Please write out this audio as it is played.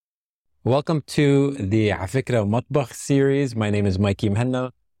Welcome to the Afikra Matbakh series. My name is Mikey Mhenna.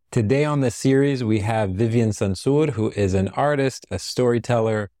 Today on the series, we have VIVIEN SANSOUR, who is an artist, a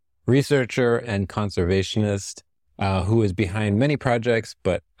storyteller, researcher, and conservationist, who is behind many projects,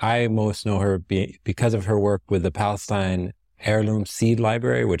 but I most know her because of her work with the Palestine Heirloom Seed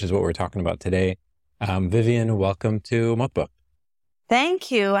Library, which is what we're talking about today. VIVIEN, welcome to Matbakh. Thank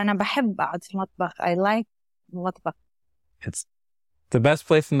you. أنا بحب أقعد في المطبخ. I like المطبخ. It's the best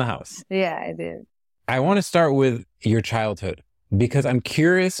place in the house. Yeah, it is. I want to start with your childhood because I'm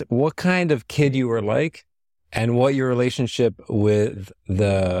curious what kind of kid you were like and what your relationship with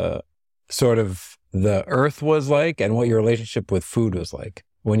the sort of the earth was like and what your relationship with food was like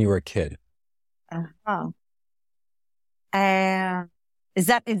when you were a kid. Uh-huh. That's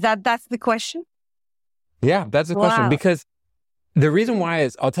the question? Yeah, that's the question. Wow. Because the reason why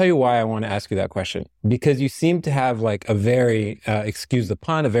is, I'll tell you why I want to ask you that question. Because you seem to have like a very, excuse the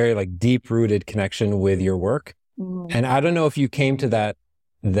pun, a very like deep-rooted connection with your work. And I don't know if you came to that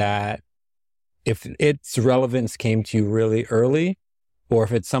if its relevance came to you really early, or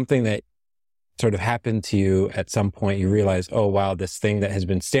if it's something that sort of happened to you at some point, you realize, oh, wow, this thing that has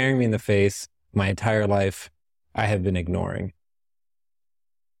been staring me in the face my entire life, I have been ignoring.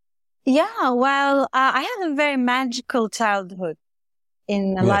 Yeah, well, I had a very magical childhood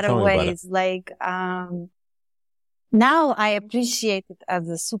in a lot of ways. Like, now I appreciate it as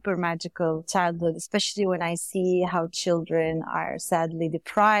a super magical childhood, especially when I see how children are sadly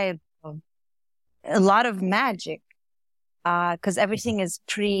deprived of a lot of magic. Cause everything is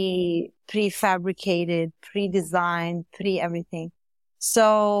prefabricated, pre-designed, pre-everything.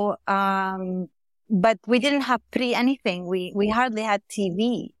 So, but we didn't have anything. We hardly had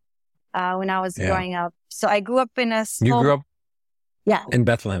TV. When I was growing up. So I grew up in a small... You grew up Yeah. in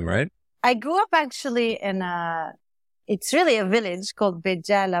Bethlehem, right? I grew up actually in it's really a village called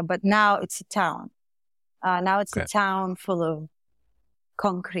VIVIEN, but now it's a town. Now it's a town full of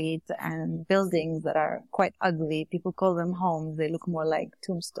concrete and buildings that are quite ugly. People call them homes. They look more like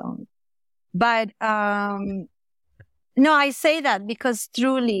tombstones. But, no, I say that because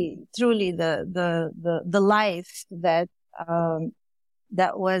truly the life that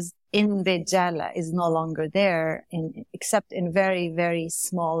was in VIVIEN is no longer there, except in very, very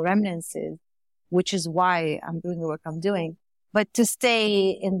small remnants, which is why I'm doing the work I'm doing. But to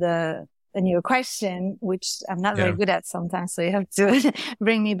stay in your question, which I'm not very good at sometimes, so you have to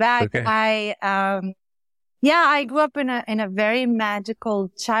bring me back. Okay. I grew up in a very magical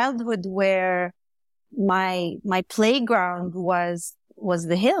childhood where my playground was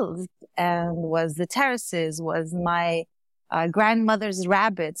the hills and was the terraces, was my grandmother's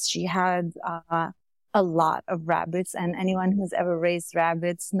rabbits. She had a lot of rabbits, and anyone who's ever raised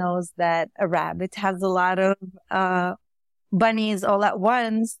rabbits knows that a rabbit has a lot of bunnies all at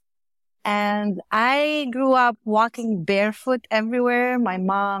once. And I grew up walking barefoot everywhere. My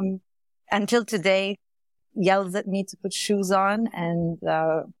mom, until today, yells at me to put shoes on, and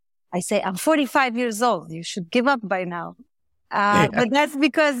I say, I'm 45 years old. You should give up by now. But that's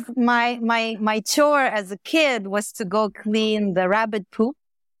because my chore as a kid was to go clean the rabbit poop.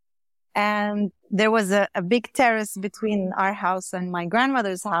 And there was a big terrace between our house and my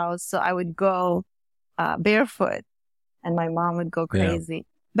grandmother's house. So I would go, barefoot, and my mom would go crazy. Yeah.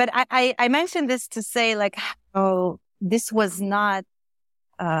 But I mentioned this to say, like, how this was not,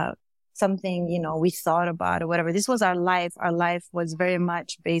 something, we thought about or whatever. This was our life. Our life was very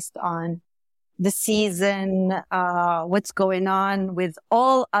much based on the season, what's going on with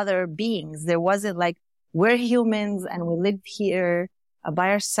all other beings. There wasn't like, we're humans and we live here by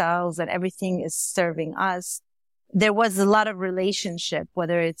ourselves and everything is serving us. There was a lot of relationship,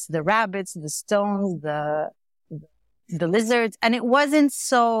 whether it's the rabbits, the stones, the lizards. And it wasn't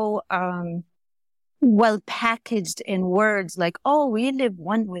so, well packaged in words like, oh, we live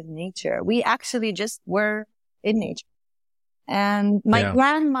one with nature. We actually just were in nature. And my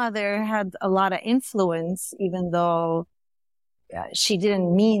grandmother had a lot of influence, even though she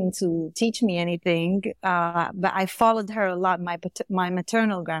didn't mean to teach me anything. But I followed her a lot, my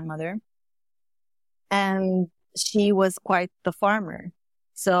maternal grandmother. And she was quite the farmer.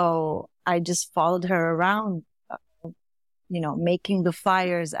 So I just followed her around, making the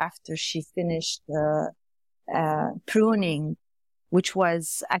fires after she finished pruning, which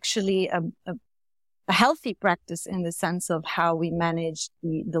was actually a healthy practice in the sense of how we manage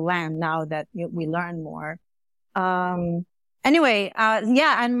the land now that we learn more. And my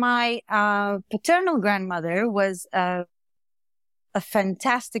paternal grandmother was a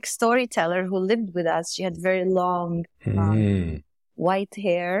fantastic storyteller who lived with us. She had very long white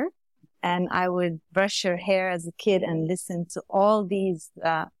hair, and I would brush her hair as a kid and listen to all these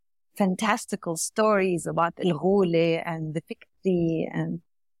fantastical stories about El Ghule and the fig tree. And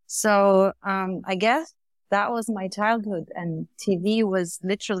so, I guess that was my childhood, and TV was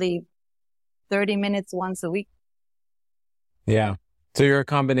literally 30 minutes once a week. Yeah. So you're a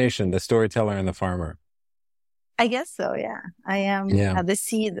combination, the storyteller and the farmer. I guess so, yeah. I am the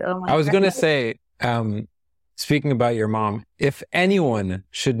seed. I was going to say, speaking about your mom, if anyone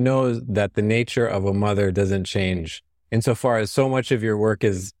should know that the nature of a mother doesn't change, insofar as so much of your work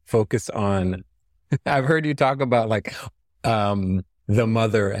is focused on, I've heard you talk about like the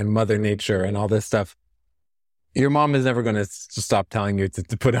mother and mother nature and all this stuff. Your mom is never going to stop telling you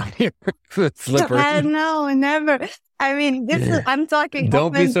to put on your slippers. No, never. I mean, I'm talking.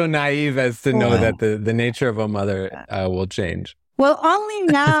 Don't be so naive as to know that the nature of a mother will change. Well, only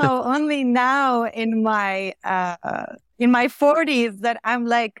now in my 40s that I'm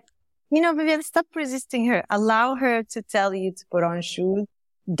like, Vivian, stop resisting her. Allow her to tell you to put on shoes.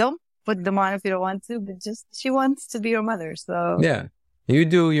 Don't put them on if you don't want to, but just, she wants to be your mother. So yeah, you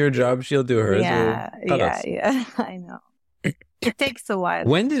do your job, she'll do hers. Yeah, I know. It takes a while.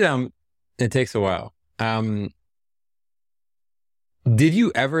 When did it takes a while. Did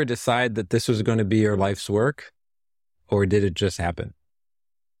you ever decide that this was going to be your life's work, or did it just happen?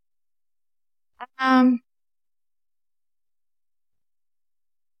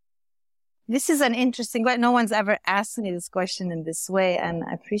 This is an interesting question. No one's ever asked me this question in this way, and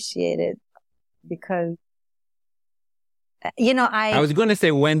I appreciate it because, I was going to say,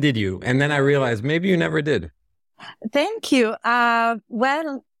 when did you? And then I realized maybe you never did. Thank you.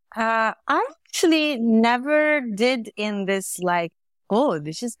 Well, I actually never did in this like, oh,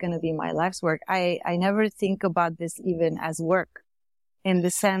 this is going to be my life's work. I never think about this even as work, in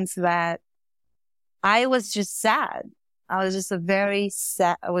the sense that I was just sad. I was just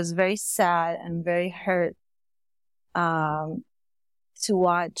I was very sad and very hurt, to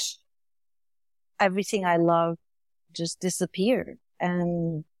watch everything I loved just disappear.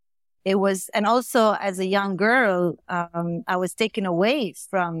 And also as a young girl, I was taken away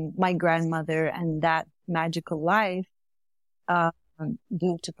from my grandmother and that magical life,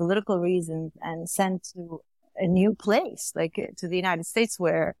 due to political reasons, and sent to a new place, like to the United States,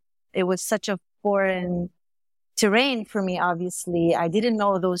 where it was such a foreign terrain for me. Obviously, I didn't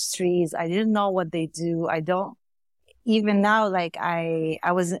know those trees. I didn't know what they do. I don't even now, like I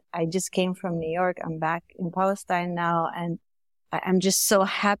just came from New York. I'm back in Palestine now, and I'm just so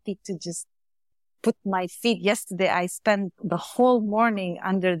happy to just put my feet. Yesterday, I spent the whole morning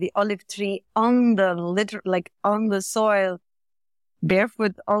under the olive tree on the soil,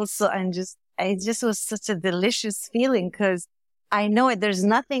 barefoot also, and it just was such a delicious feeling, because I know it. There's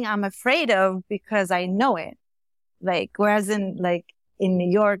nothing I'm afraid of because I know it. Like, whereas in New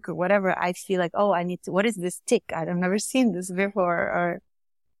York or whatever, I feel like, oh, what is this tick? I've never seen this before.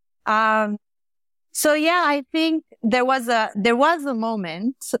 So yeah, I think there was a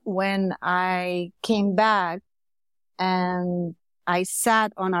moment when I came back and I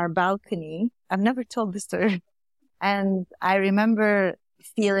sat on our balcony. I've never told this story. And I remember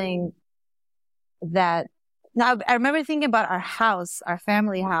feeling that, now I remember thinking about our house, our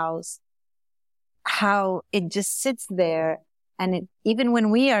family house, how it just sits there, and even when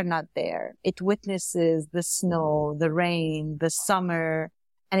we are not there, it witnesses the snow, the rain, the summer,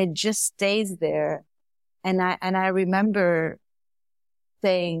 and it just stays there. And I remember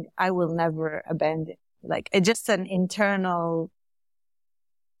saying, I will never abandon. Like, it's just an internal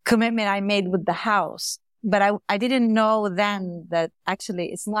commitment I made with the house. But I didn't know then that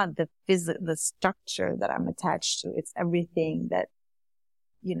actually it's not the structure that I'm attached to. It's everything that,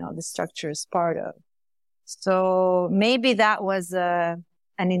 the structure is part of. So maybe that was an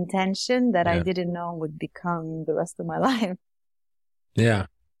intention that I didn't know would become the rest of my life. Yeah.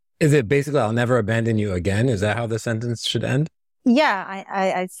 Is it basically, I'll never abandon you again? Is that how the sentence should end? Yeah.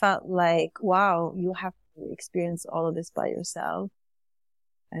 I felt like, wow, you have to experience all of this by yourself.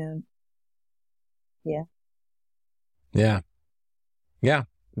 And yeah. Yeah. Yeah.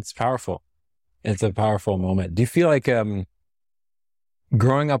 It's powerful. It's a powerful moment. Do you feel like,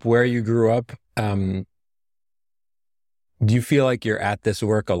 growing up where you grew up, do you feel like you're at this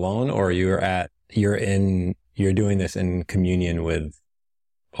work alone, or you're doing this in communion with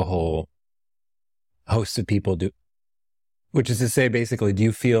a whole host of people? Which is to say, basically, do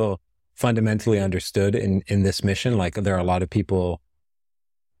you feel fundamentally understood in this mission? Like, there are a lot of people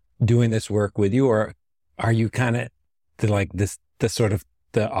doing this work with you, or are you kind of the sort of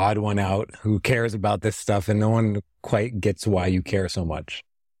the odd one out who cares about this stuff and no one quite gets why you care so much?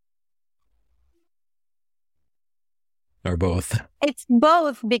 Or both? It's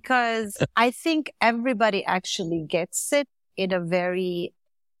both, because I think everybody actually gets it in a very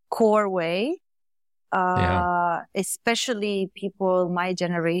core way. Yeah. Especially people my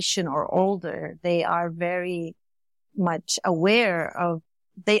generation or older, they are very much aware of,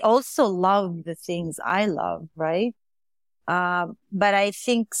 they also love the things I love, right? But I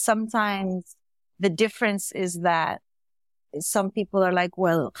think sometimes the difference is that some people are like,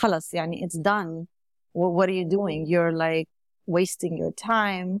 well, khalas, yani, it's done. Well, what are you doing? You're like wasting your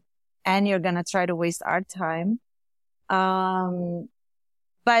time and you're going to try to waste our time.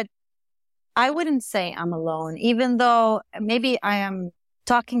 But I wouldn't say I'm alone, even though maybe I am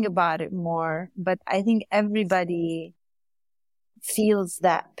talking about it more, but I think everybody feels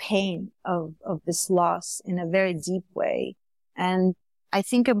that pain of this loss in a very deep way. And I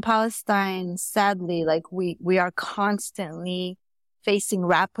think in Palestine, sadly, like we are constantly facing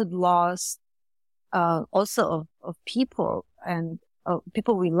rapid loss, also of people and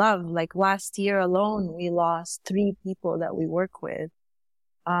people we love. Like last year alone, we lost 3 people that we work with.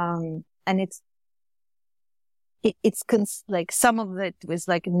 And like some of it was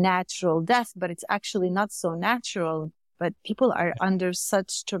like natural death, but it's actually not so natural. But people are under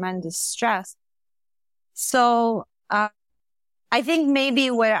such tremendous stress. So, I think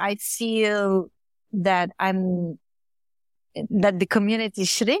maybe where I feel that that the community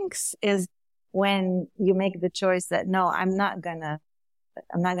shrinks is when you make the choice that no, I'm not gonna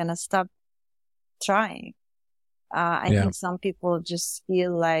stop trying. I think some people just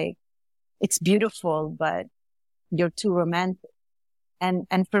feel like it's beautiful, but you're too romantic.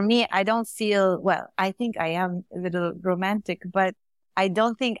 And for me, I don't feel, well, I think I am a little romantic, but I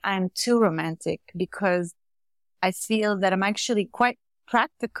don't think I'm too romantic because I feel that I'm actually quite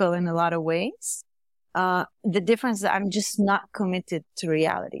practical in a lot of ways. The difference is that I'm just not committed to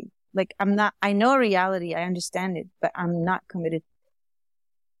reality. Like I know reality, I understand it, but I'm not committed.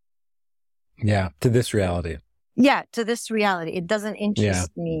 Yeah. To this reality. Yeah. To this reality. It doesn't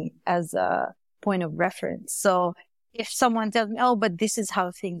interest me as a point of reference. So if someone tells me, oh, but this is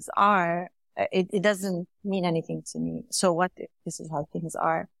how things are, it doesn't mean anything to me. So what if this is how things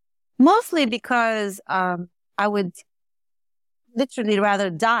are? Mostly because, I would literally rather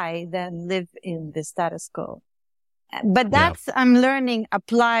die than live in the status quo. But that's, I'm learning,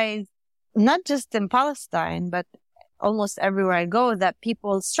 applies not just in Palestine, but almost everywhere I go, that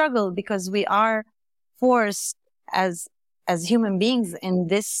people struggle because we are forced as human beings in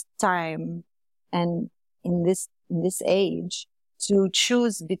this time and in this age to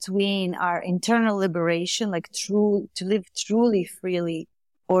choose between our internal liberation, like to live truly freely,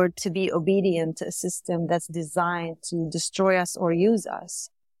 or to be obedient to a system that's designed to destroy us or use us.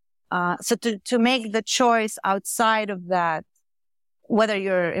 So to make the choice outside of that, whether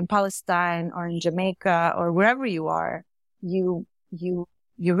you're in Palestine or in Jamaica or wherever you are, you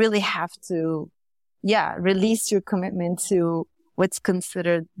really have to, release your commitment to what's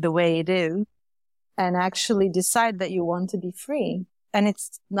considered the way it is and actually decide that you want to be free. And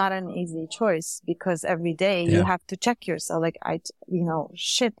it's not an easy choice because every day you have to check yourself. Like I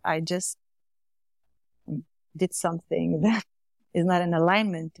just did something that is not in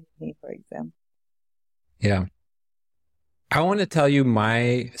alignment with me, for example. Yeah. I want to tell you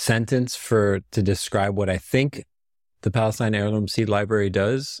my sentence to describe what I think the Palestine Heirloom Seed Library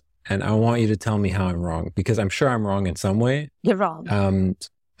does. And I want you to tell me how I'm wrong, because I'm sure I'm wrong in some way. You're wrong. I'm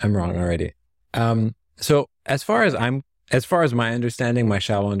wrong already. So as far as my understanding, my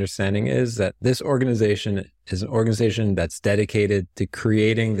shallow understanding is that this organization is an organization that's dedicated to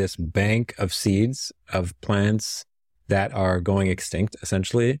creating this bank of seeds of plants that are going extinct,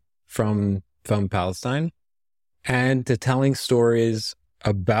 essentially, from Palestine, and to telling stories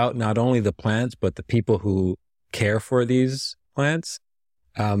about not only the plants, but the people who care for these plants,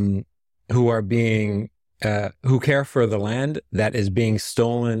 who care for the land that is being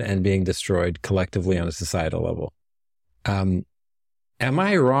stolen and being destroyed collectively on a societal level. Am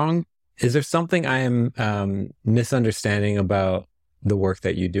I wrong? Is there something I am misunderstanding about the work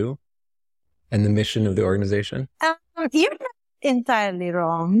that you do and the mission of the organization? You're not entirely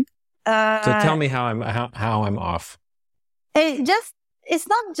wrong. So tell me how I'm off. It's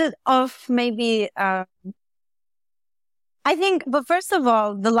not just off. Maybe I think, but first of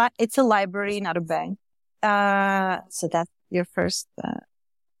all, it's a library, not a bank. So that's your first.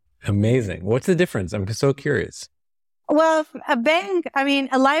 Amazing. What's the difference? I'm so curious. Well, a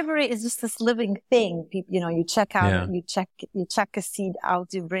library is just this living thing. People, you check out, you check a seed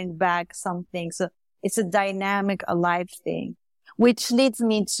out, you bring back something. So it's a dynamic, alive thing, which leads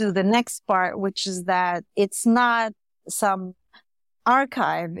me to the next part, which is that it's not some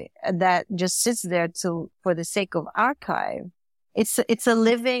archive that just sits there for the sake of archive. It's a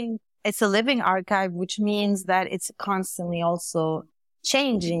living archive, which means that it's constantly also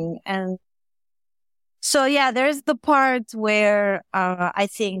changing. And so, yeah, there's the part where I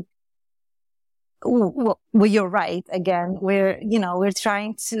think, well, you're right. Again, we're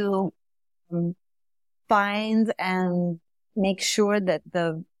trying to find and make sure that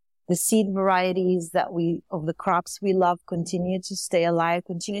the seed varieties of the crops we love continue to stay alive,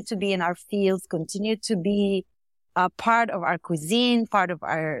 continue to be in our fields, continue to be a part of our cuisine, part of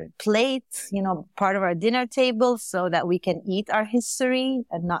our plates, part of our dinner table, so that we can eat our history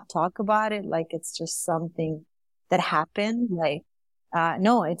and not talk about it like it's just something that happened. Like,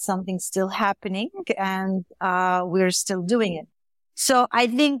 no, it's something still happening, and we're still doing it. So I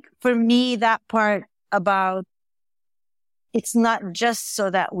think for me, that part about it's not just so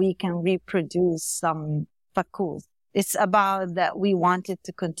that we can reproduce some fakus. It's about that we want it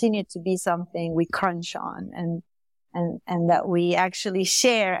to continue to be something we crunch on and that we actually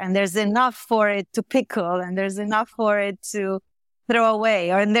share, and there's enough for it to pickle, and there's enough for it to throw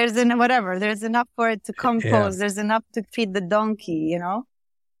away, or there's enough for it to compost, there's enough to feed the donkey,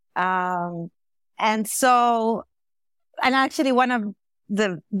 and so, and actually one of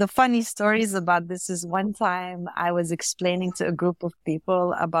the funny stories about this is one time I was explaining to a group of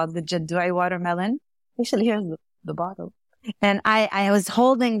people about the Jaddui watermelon. Actually, here's the bottle. And I was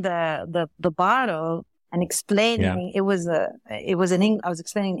holding the bottle and explaining, I was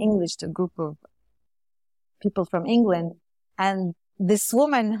explaining English to a group of people from England. And this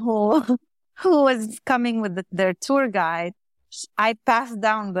woman who was coming with their tour guide, I passed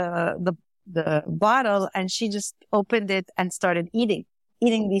down the bottle, and she just opened it and started eating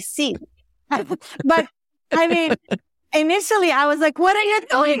these seeds. But I mean, initially I was like, what are you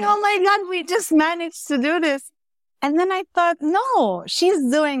doing? Oh my God, we just managed to do this. And then I thought, no, she's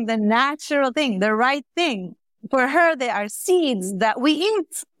doing the natural thing, the right thing. For her, they are seeds that we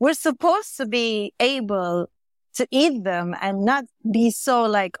eat. We're supposed to be able to eat them and not be so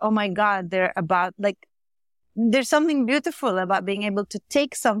like, oh my God, there's something beautiful about being able to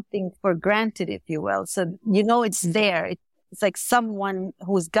take something for granted, if you will. So, it's there. It's like someone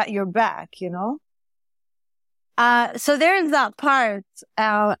who's got your back, So there's that part.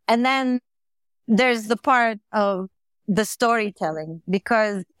 And then there's the part of the storytelling,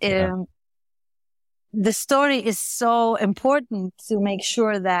 because the story is so important to make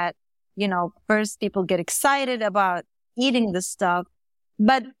sure that, first people get excited about eating the stuff.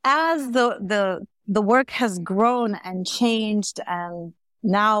 But as the work has grown and changed, and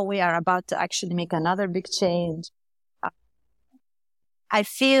now we are about to actually make another big change, I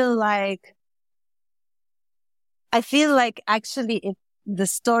feel like actually the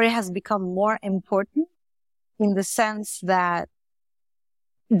story has become more important, in the sense that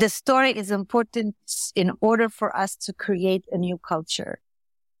the story is important in order for us to create a new culture,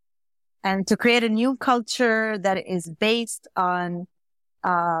 and to create a new culture that is based on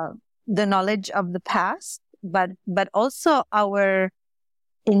the knowledge of the past, but also our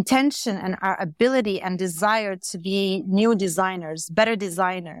intention and our ability and desire to be new designers, better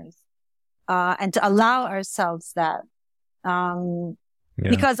designers, and to allow ourselves that.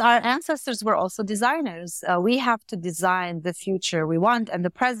 Because our ancestors were also designers. We have to design the future we want and the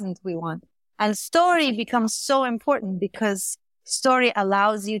present we want. And story becomes so important, because story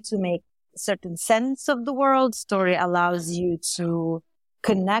allows you to make certain sense of the world. Story allows you to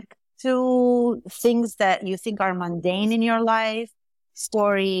connect to things that you think are mundane in your life.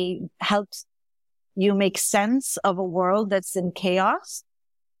 Story helps you make sense of a world that's in chaos.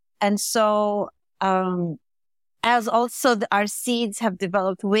 And so, as also our seeds have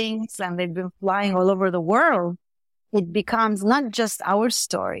developed wings and they've been flying all over the world, it becomes not just our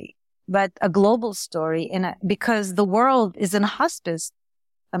story, but a global story, because the world is in a hospice.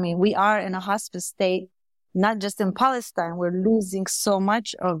 I mean, we are in a hospice state, not just in Palestine. We're losing so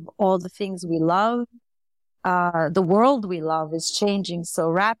much of all the things we love. The world we love is changing so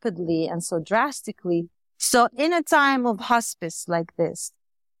rapidly and so drastically. So in a time of hospice like this,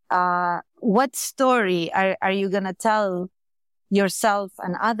 what story are you going to tell yourself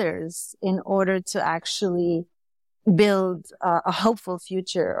and others in order to actually build a hopeful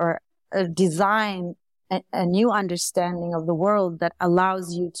future, or design a new understanding of the world that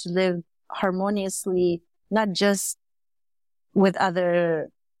allows you to live harmoniously, not just with other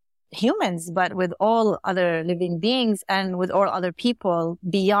humans, but with all other living beings and with all other people,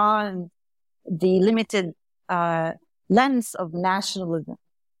 beyond the limited lens of nationalism?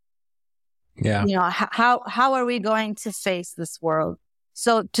 Yeah. How are we going to face this world?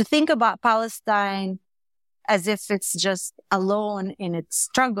 So to think about Palestine as if it's just alone in its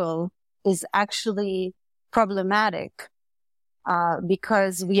struggle is actually problematic,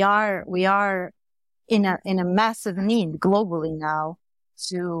 because we are in a massive need globally now.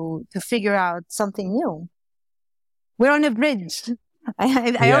 to figure out something new. We're on a bridge.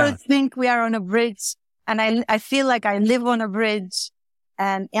 I always think we are on a bridge, and I feel like I live on a bridge,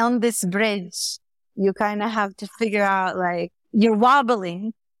 and on this bridge, you kind of have to figure out, like, you're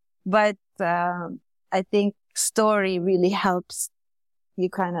wobbling, but I think story really helps you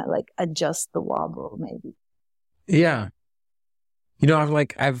kind of like adjust the wobble, maybe. Yeah. You know,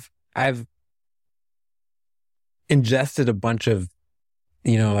 I've ingested a bunch of,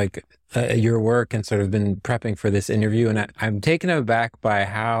 you know, like your work and sort of been prepping for this interview, and I'm taken aback by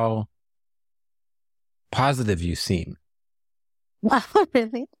how positive you seem. Wow,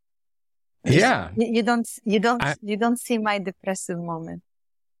 really? Yeah. You don't see my depressive moment.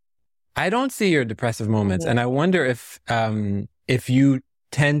 I don't see your depressive moments, and I wonder if you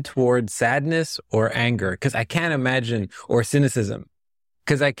tend towards sadness or anger, because I can't imagine, or cynicism,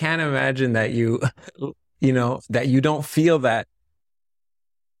 because I can't imagine that you know, that you don't feel that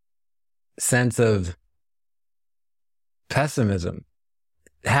sense of pessimism,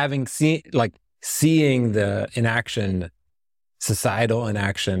 having seeing the inaction, societal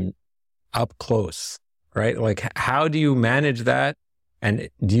inaction up close, right? Like, how do you manage that? And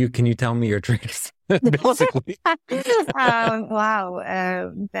can you tell me your tricks, basically? Wow.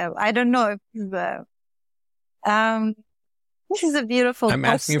 I don't know if this is a beautiful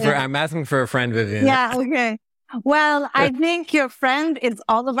question. I'm asking for a friend, Vivian. Yeah. Okay. Well, I think your friend is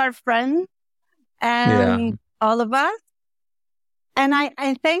all of our friends, and all of us. And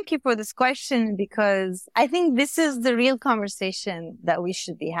I thank you for this question, because I think this is the real conversation that we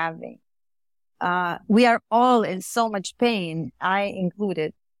should be having. We are all in so much pain, I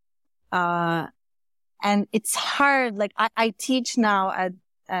included. And it's hard. Like, I teach now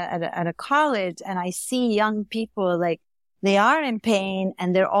at a college, and I see young people, like, they are in pain,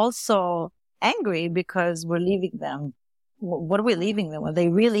 and they're also angry because we're leaving them. What are we leaving them with? They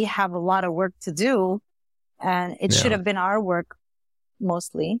really have a lot of work to do, and it should have been our work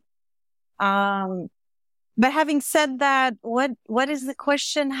mostly. But having said that, what is the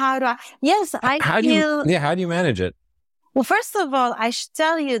question? How do you manage it? Well, first of all, I should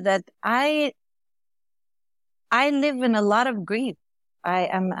tell you that I live in a lot of grief.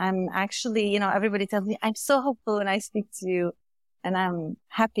 I'm actually, you know, everybody tells me I'm so hopeful when I speak to you, and I'm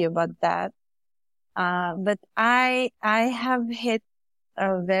happy about that. But I have hit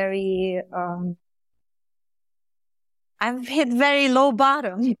a very, I've hit very low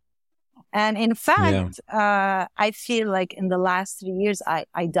bottom. And in fact, I feel like in the last 3 years,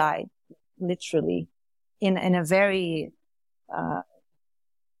 I died, literally, in a very,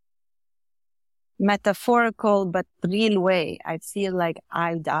 metaphorical but real way. I feel like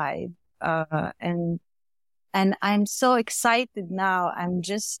I died. And I'm so excited now. I'm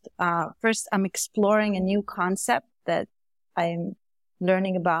just, first I'm exploring a new concept that I'm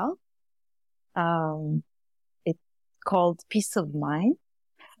learning about. It's called peace of mind.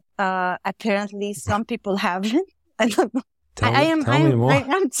 Apparently some people haven't. I don't know. Tell me more.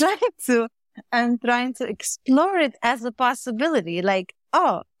 I'm trying to explore it as a possibility. Like,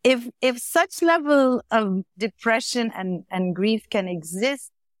 oh, if such level of depression and grief can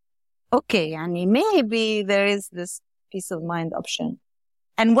exist, okay, I mean, maybe there is this peace of mind option.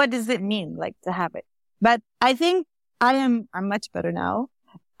 And what does it mean, like, to have it? But I think I'm much better now.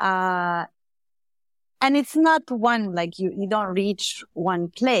 And it's not one, like, you don't reach one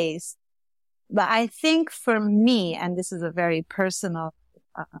place. But I think for me, and this is a very personal,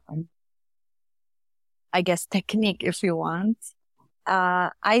 I guess, technique, if you want,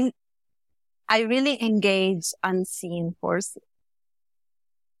 I really engage unseen forces.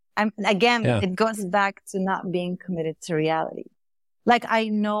 It goes back to not being committed to reality. Like, I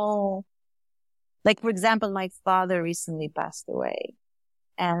know, like, for example, my father recently passed away,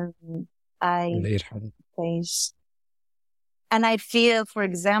 and I feel, for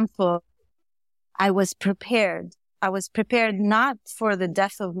example, I was prepared. I was prepared not for the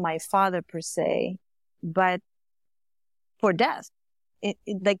death of my father per se, but for death.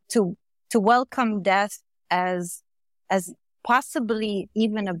 Like, to welcome death as possibly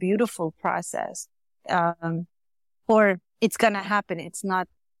even a beautiful process. Or it's gonna happen. It's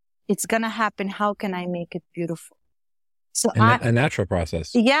gonna happen. How can I make it beautiful? So a natural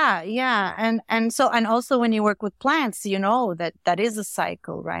process. Yeah. And also when you work with plants, you know that is a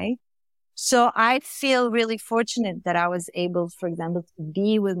cycle, right? So I feel really fortunate that I was able, for example, to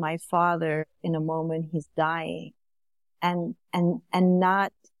be with my father in a moment he's dying, and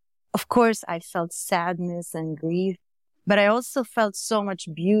not, of course, I felt sadness and grief, but I also felt so much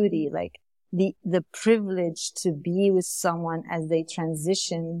beauty, like the privilege to be with someone as they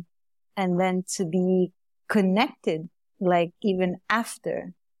transition, and then to be connected like even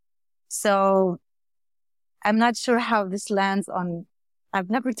after. So I'm not sure how this lands on, I've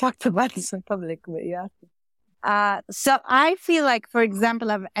never talked about this in public, but yeah. So I feel like, for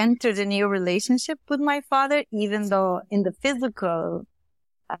example, I've entered a new relationship with my father, even though in the physical,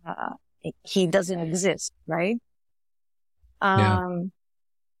 he doesn't exist, right? Yeah.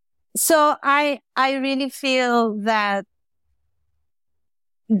 So I really feel that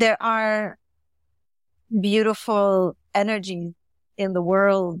there are beautiful energies in the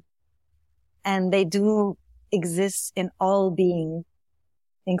world, and they do exist in all beings,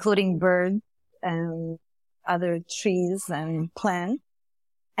 including birds and other trees and plants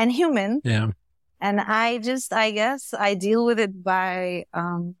and humans. Yeah. And I guess I deal with it by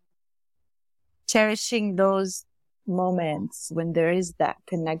cherishing those moments when there is that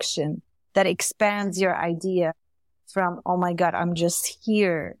connection that expands your idea from, oh my God, I'm just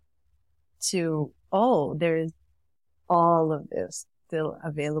here, to, oh, there's all of this still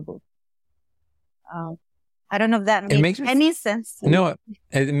available. I don't know if that makes any sense. No,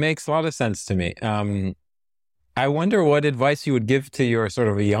 it makes a lot of sense to me. I wonder what advice you would give to your sort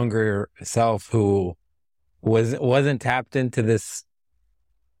of a younger self who wasn't tapped into this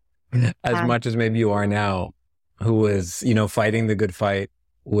as much as maybe you are now, who was, fighting the good fight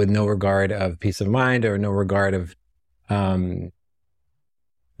with no regard of peace of mind or no regard of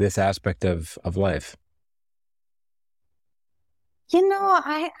this aspect of life.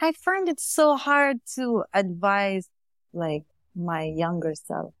 I find it so hard to advise like my younger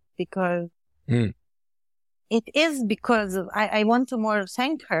self, because it is because of, I want to more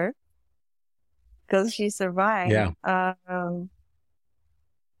thank her because she survived. Yeah. I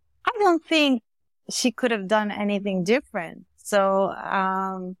don't think she could have done anything different. So,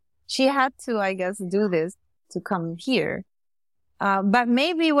 she had to, I guess, do this to come here. But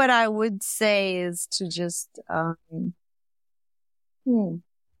maybe what I would say is to just,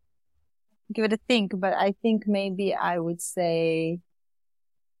 give it a think. But I think maybe I would say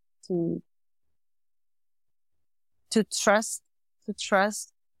to trust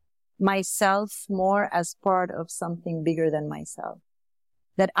myself more as part of something bigger than myself.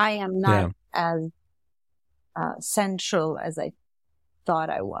 That I am not as central as I thought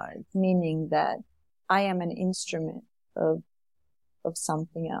I was, meaning that I am an instrument of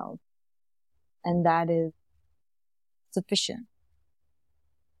something else, and that is sufficient.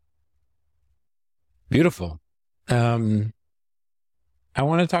 Beautiful. I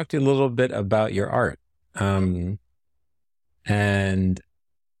want to talk to you a little bit about your art. And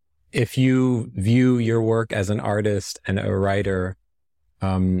if you view your work as an artist and a writer,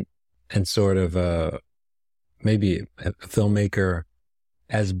 and sort of maybe a filmmaker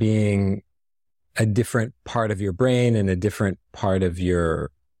as being a different part of your brain and a different part of your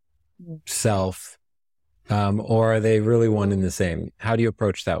self, or are they really one and the same? How do you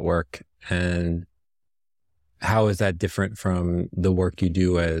approach that work, and how is that different from the work you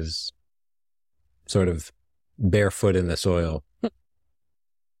do as sort of barefoot in the soil?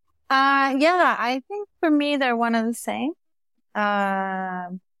 I think for me, they're one and the same.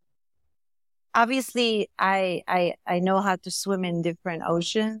 Obviously I know how to swim in different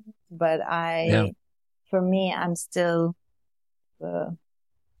oceans, but for me, I'm still the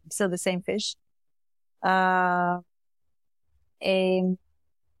same fish. For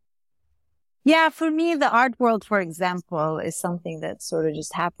me, the art world, for example, is something that sort of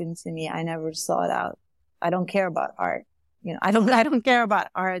just happened to me. I never sought out. I don't care about art. I don't care about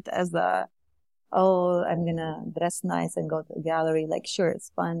art as I'm gonna dress nice and go to a gallery. Like, sure,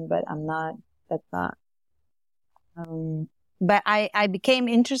 it's fun, but that's not. But I became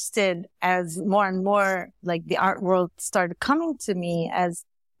interested as more and more, like, the art world started coming to me as,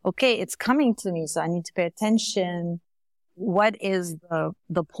 okay, it's coming to me, so I need to pay attention. What is the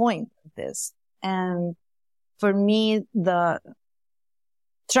point of this? And for me,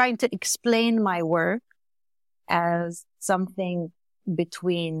 trying to explain my work as something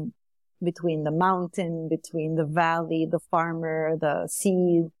between the mountain, between the valley, the farmer, the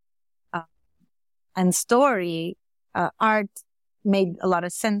seed, and story, art made a lot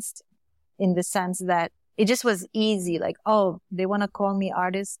of sense in the sense that it just was easy. Like, oh, they want to call me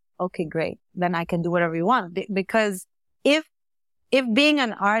artist. Okay, great. Then I can do whatever you want. Because if being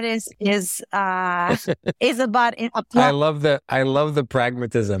an artist is about I love the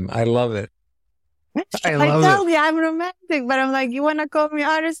pragmatism. I love it. I tell you, I'm romantic, but I'm like, you want to call me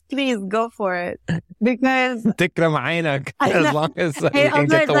artist? Please go for it. Because as long as we can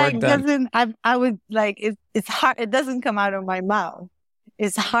get the work done. I would like, it's hard. It doesn't come out of my mouth.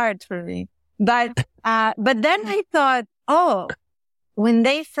 It's hard for me. But then I thought, oh, when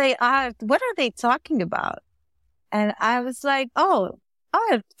they say art, what are they talking about? And I was like, oh,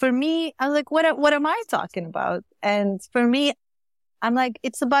 art for me. I was like, what am I talking about? And for me, I'm like,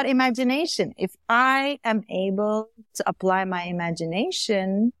 it's about imagination. If I am able to apply my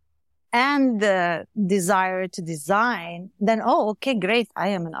imagination and the desire to design, then, oh, okay, great. I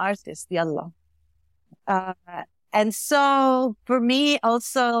am an artist. Yalla. And so for me,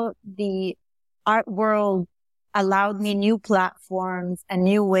 also the art world allowed me new platforms and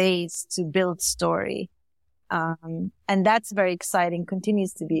new ways to build story. And that's very exciting,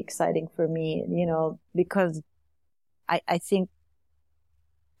 continues to be exciting for me, because I think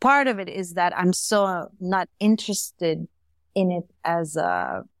part of it is that I'm so not interested in it as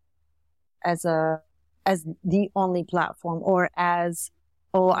the only platform, or as,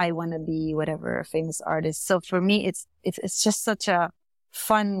 oh, I want to be whatever, a famous artist. So for me, it's just such a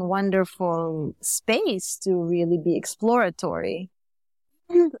fun, wonderful space to really be exploratory.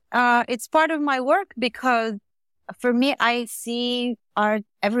 It's part of my work because for me, I see art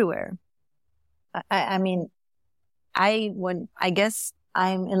everywhere. I mean, I guess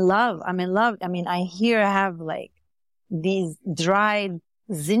I'm in love. I mean, I have like these dried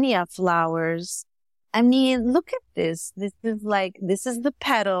zinnia flowers. I mean, look at this. This is the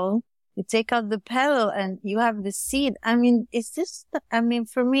petal. You take out the petal and you have the seed. I mean,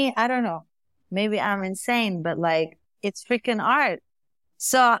 for me, I don't know. Maybe I'm insane, but like, it's freaking art.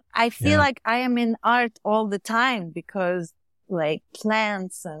 So I feel like I am in art all the time because like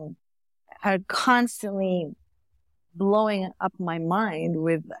plants are constantly blowing up my mind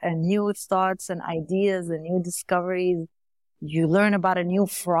with new thoughts and ideas and new discoveries. You learn about a new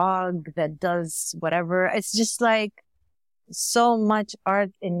frog that does whatever. It's just like so much art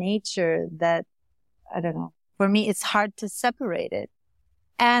in nature that, I don't know, for me, it's hard to separate it.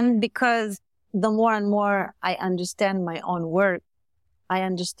 And because the more and more I understand my own work, I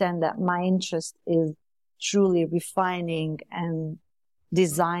understand that my interest is truly refining and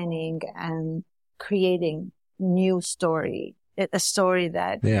designing and creating new story, a story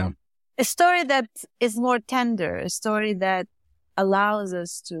that is more tender, a story that allows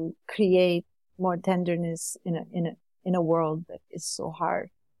us to create more tenderness in a world that is so hard.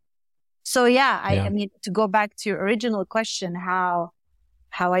 So I mean, to go back to your original question, how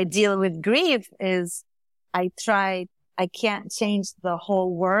I deal with grief is I can't change the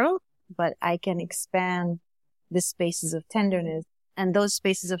whole world, but I can expand the spaces of tenderness. And those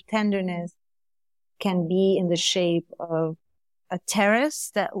spaces of tenderness can be in the shape of a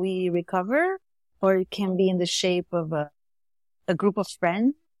terrace that we recover, or it can be in the shape of a group of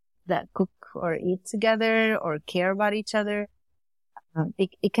friends that cook or eat together or care about each other.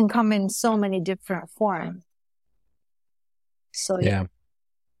 It can come in so many different forms. So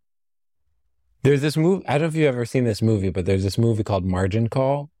there's this movie, I don't know if you've ever seen this movie, but there's this movie called Margin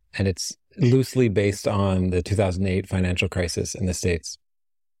Call, and it's loosely based on the 2008 financial crisis in the States.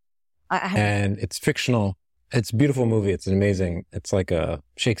 And it's fictional. It's a beautiful movie. It's amazing. It's like a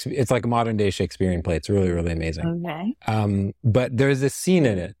modern day Shakespearean play. It's really, really amazing. Okay. But there's this scene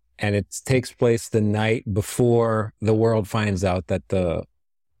in it, and it takes place the night before the world finds out that the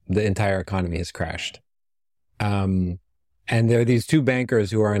entire economy has crashed. And there are these two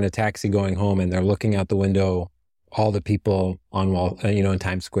bankers who are in a taxi going home, and they're looking out the window. All the people in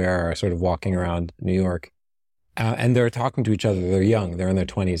Times Square are sort of walking around New York. And they're talking to each other. They're young. They're in their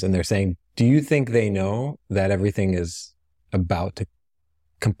 20s. And they're saying, do you think they know that everything is about to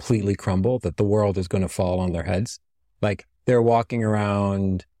completely crumble, that the world is going to fall on their heads? Like, they're walking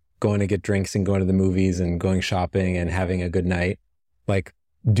around, going to get drinks and going to the movies and going shopping and having a good night. Like,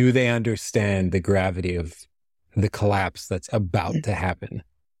 do they understand the gravity of the collapse that's about to happen?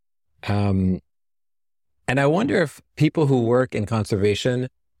 And I wonder if people who work in conservation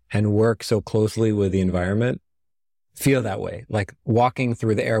and work so closely with the environment feel that way, like walking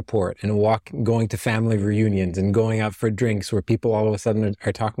through the airport and going to family reunions and going out for drinks where people all of a sudden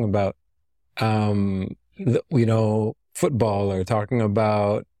are talking about, football, or talking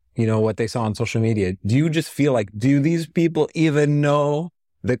about, what they saw on social media. Do you just feel like, do these people even know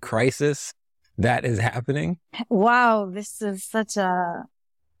the crisis that is happening? Wow, this is such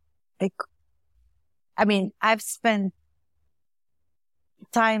I've spent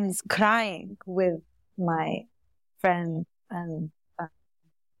times crying with my friends, and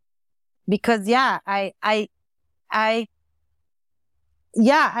because the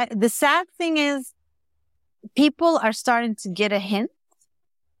sad thing is people are starting to get a hint.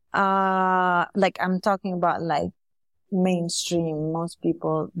 Like I'm talking about like mainstream, most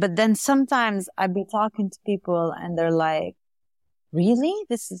people, but then sometimes I'd be talking to people and they're like, really?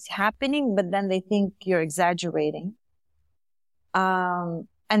 This is happening? But then they think you're exaggerating. And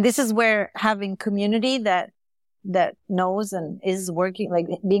this is where having community that that knows and is working, like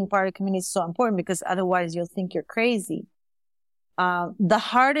being part of the community is so important, because otherwise you'll think you're crazy. The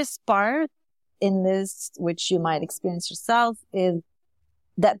hardest part in this, which you might experience yourself, is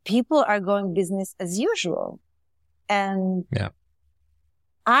that people are going business as usual. And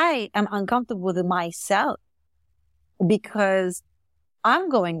I am uncomfortable with myself because I'm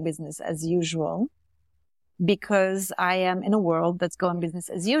going business as usual, because I am in a world that's going business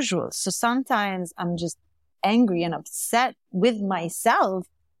as usual. So sometimes I'm just angry and upset with myself,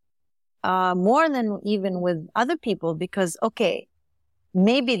 more than even with other people, because, okay,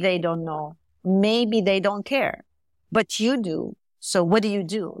 maybe they don't know, maybe they don't care, but you do. So what do you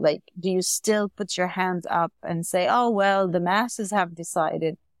do? Like, do you still put your hands up and say, oh, well, the masses have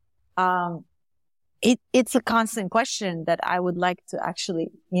decided? It's a constant question that I would like to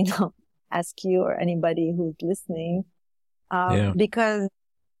actually, ask you or anybody who's listening. Because,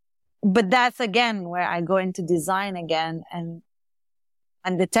 but that's again where I go into design again and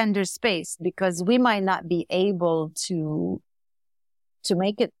the tender space, because we might not be able to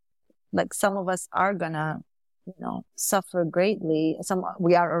make it. Like, some of us are gonna, suffer greatly.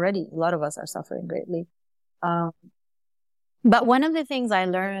 We are already, a lot of us are suffering greatly. But one of the things I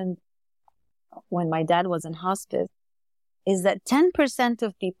learned when my dad was in hospice is that 10%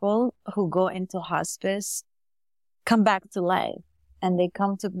 of people who go into hospice come back to life, and they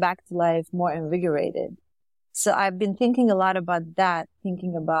come back to life more invigorated. So I've been thinking a lot about that,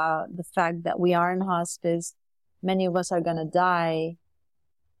 thinking about the fact that we are in hospice. Many of us are going to die.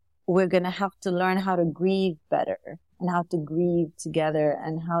 We're going to have to learn how to grieve better, and how to grieve together,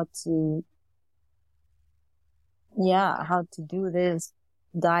 and how to do this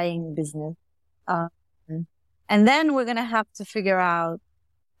dying business. And then we're going to have to figure out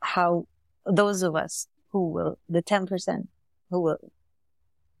how those of us the 10% who will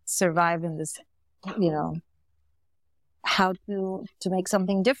survive in this, how to make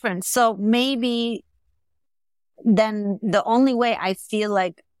something different. So maybe then the only way I feel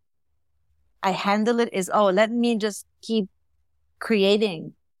like I handle it is, let me just keep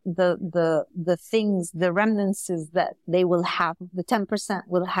creating the things, the remnants that they will have, the 10%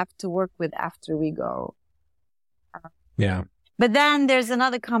 will have to work with after we go. Yeah. But then there's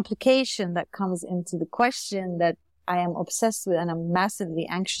another complication that comes into the question that I am obsessed with and I'm massively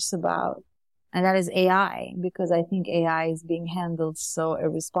anxious about. And that is AI, because I think AI is being handled so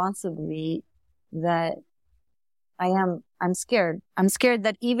irresponsibly that I'm scared. I'm scared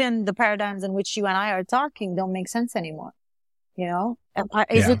that even the paradigms in which you and I are talking don't make sense anymore.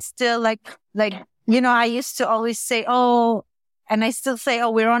 Is it still like, I used to always say, and I still say,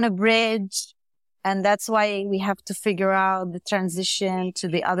 we're on a bridge, and that's why we have to figure out the transition to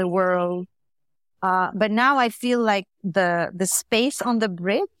the other world. But now I feel like the space on the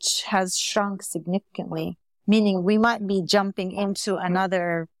bridge has shrunk significantly, meaning we might be jumping into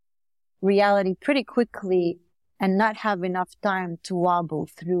another reality pretty quickly and not have enough time to wobble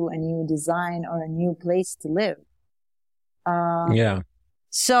through a new design or a new place to live.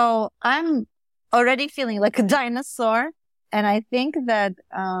 So I'm already feeling like a dinosaur. And I think that,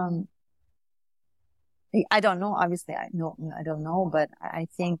 I don't know, obviously I don't know, but I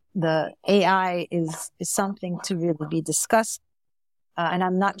think the AI is something to really be discussed. And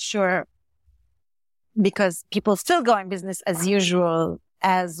I'm not sure, because people still go in business as usual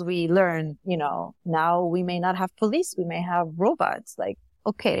as we learn, now we may not have police, we may have robots. Like,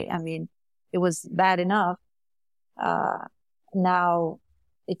 okay, I mean, it was bad enough. Now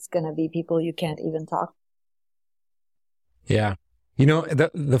it's going to be people you can't even talk. Yeah.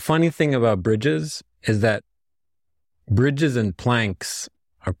 The funny thing about bridges is that bridges and planks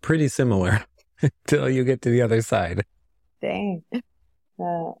are pretty similar until you get to the other side. Dang.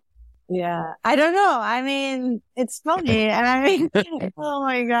 Yeah. I don't know. I mean, it's funny. And I mean, oh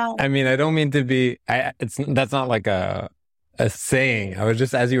my God. I mean, I don't mean to be, that's not like a saying. I was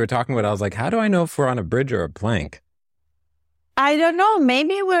just, as you were talking about it, I was like, how do I know if we're on a bridge or a plank? I don't know.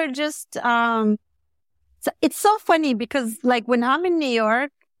 Maybe we're just, it's so funny because like when I'm in New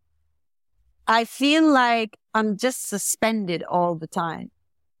York, I feel like I'm just suspended all the time.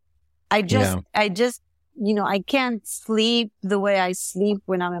 I just, I can't sleep the way I sleep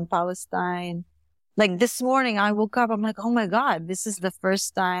when I'm in Palestine. Like this morning I woke up, I'm like, oh my God, this is the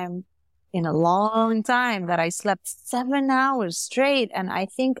first time in a long time that I slept 7 hours straight. And I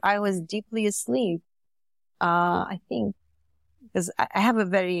think I was deeply asleep. I think because I have a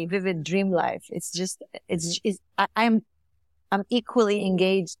very vivid dream life. I'm equally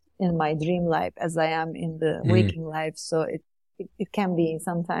engaged in my dream life as I am in the waking life. So it can be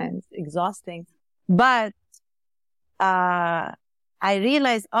sometimes exhausting, but, I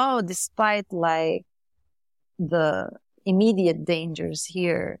realized, despite like the immediate dangers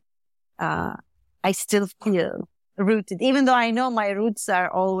here, I still feel rooted, even though I know my roots are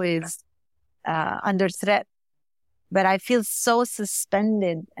always under threat. But I feel so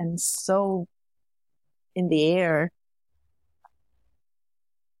suspended and so in the air.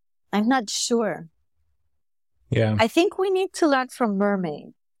 I'm not sure. Yeah. I think we need to learn from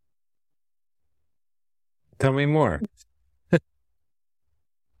mermaids. Tell me more.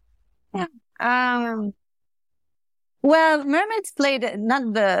 Yeah. Well, mermaids played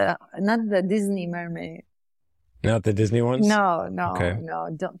not the Disney mermaid. Not the Disney ones? No. Okay. No.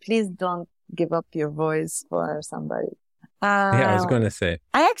 Please don't give up your voice for somebody. Yeah, I was going to say.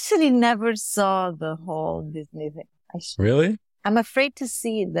 I actually never saw the whole Disney thing. Really? I'm afraid to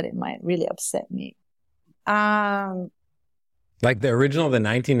see it, that it might really upset me. Like the original, the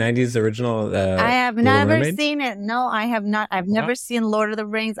 1990s original. I have Little never Mermaid? seen it. No, I have not. I've never seen Lord of the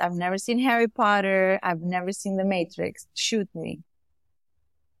Rings. I've never seen Harry Potter. I've never seen The Matrix. Shoot me.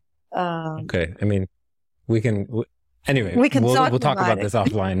 Okay. I mean, anyway, we'll talk about this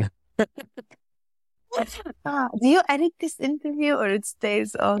offline. Do you edit this interview or it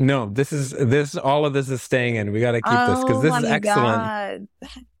stays on? No, all of this is staying in. We got to keep this because this is excellent.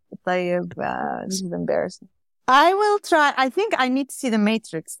 God. This is embarrassing. I will try. I think I need to see The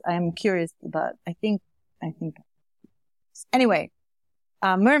Matrix. I am curious about. I think. Anyway,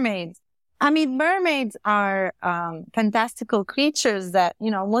 mermaids. I mean, mermaids are fantastical creatures that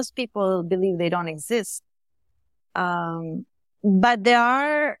most people believe they don't exist. But there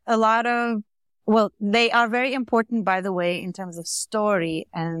are a lot of. Well, they are very important, by the way, in terms of story,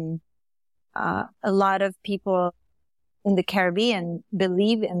 and a lot of people in the Caribbean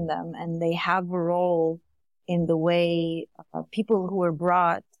believe in them, and they have a role in the way people who were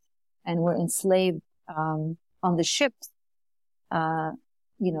brought and were enslaved on the ships, and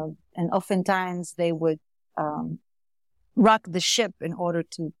oftentimes they would rock the ship in order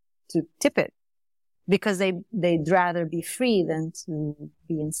to tip it, because they'd rather be free than to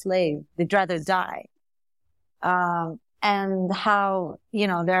be enslaved. They'd rather die. And how,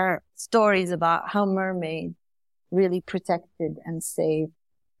 there are stories about how mermaids really protected and saved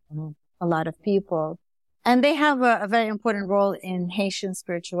a lot of people. And they have a very important role in Haitian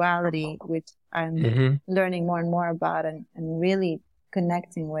spirituality, which I'm learning more and more about and really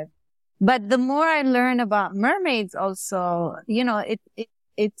connecting with. But the more I learn about mermaids also,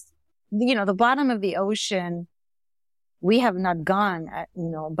 it's the bottom of the ocean, we have not gone at,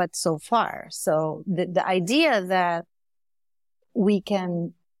 but so far. So the idea that we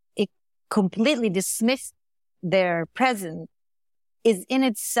can completely dismiss their presence is in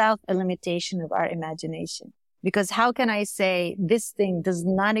itself a limitation of our imagination. Because how can I say this thing does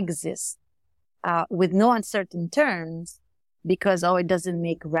not exist with no uncertain terms because, it doesn't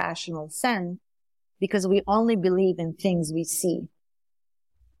make rational sense, because we only believe in things we see.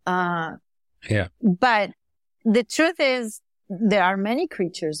 Yeah. But the truth is, there are many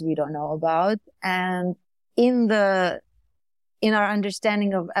creatures we don't know about. And in our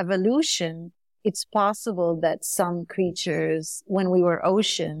understanding of evolution, it's possible that some creatures, when we were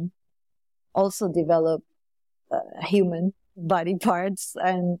ocean, also developed human body parts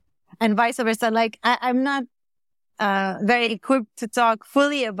and vice versa. Like, I'm not very equipped to talk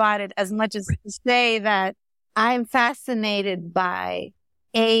fully about it, as much as to say that I'm fascinated by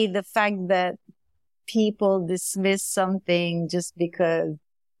the fact that people dismiss something just because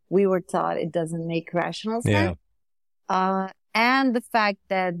we were taught it doesn't make rational sense. Yeah. And the fact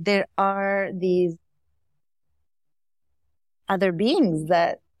that there are these other beings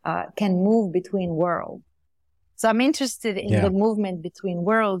that can move between worlds. So I'm interested in the movement between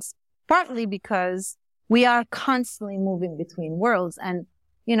worlds, partly because we are constantly moving between worlds. And,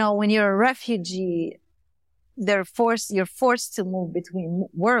 when you're a refugee, you're forced to move between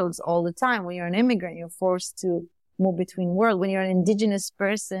worlds all the time. When you're an immigrant, you're forced to move between worlds. When you're an indigenous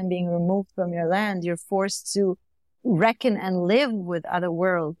person being removed from your land, you're forced to reckon and live with other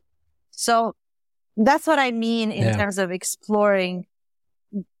worlds. So that's what I mean in terms of exploring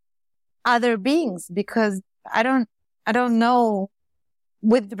other beings, because I don't know,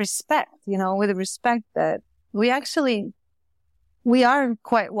 with respect, that we are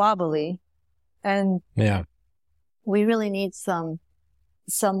quite wobbly, and we really need some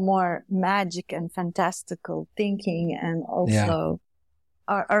more magic and fantastical thinking, and also,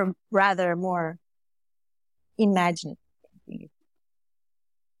 or rather more imaginative thinking.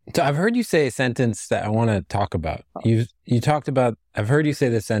 So I've heard you say a sentence that I want to talk about. You talked about, I've heard you say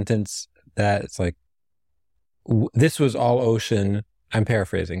the sentence that it's like, this was all ocean. I'm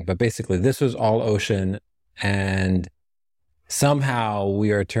paraphrasing, but basically this was all ocean, and somehow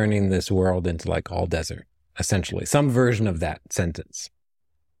we are turning this world into like all desert. essentially, some version of that sentence.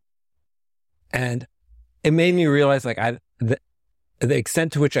 And it made me realize like the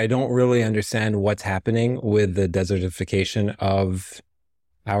extent to which I don't really understand what's happening with the desertification of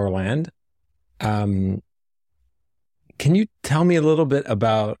our land. Can you tell me a little bit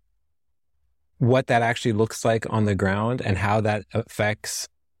about what that actually looks like on the ground and how that affects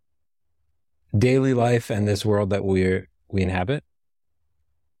daily life and this world that we inhabit?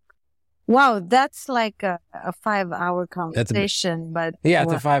 Wow, that's like a 5-hour conversation, but yeah,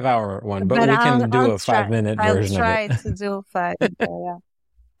 it's a 5-hour one, but we can do a 5-minute version of it. I'll try to do 5.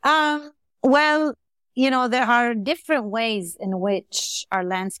 Yeah. Well, there are different ways in which our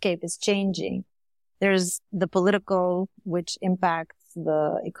landscape is changing. There's the political, which impacts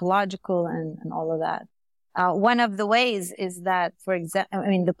the ecological and all of that. One of the ways is that,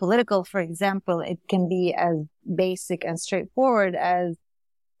 the political, for example, it can be as basic and straightforward as,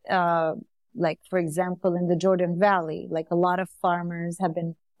 like, for example, in the Jordan Valley, like a lot of farmers have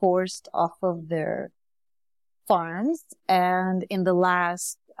been forced off of their farms. And in the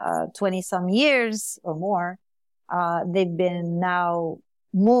last 20 some years or more, they've been now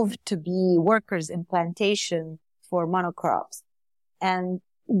moved to be workers in plantation for monocrops. And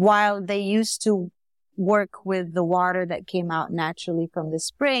while they used to work with the water that came out naturally from the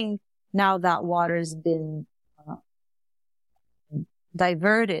spring, now that water's been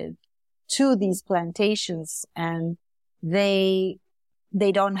diverted to these plantations, and they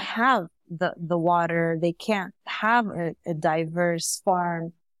don't have the water. They can't have a diverse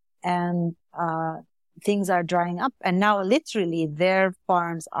farm, and things are drying up. And now literally their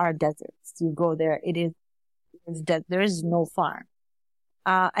farms are deserts. You go there, it's dead. There is no farm.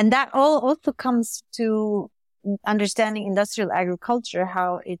 And that all also comes to understanding industrial agriculture,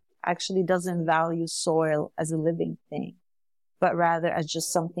 how it actually doesn't value soil as a living thing, but rather as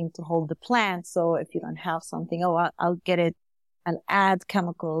just something to hold the plant. So if you don't have something, I'll get it. I'll add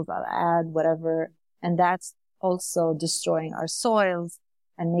chemicals, I'll add whatever. And that's also destroying our soils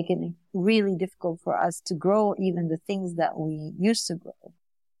and making it really difficult for us to grow even the things that we used to grow.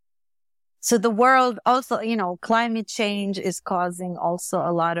 So the world also, climate change is causing also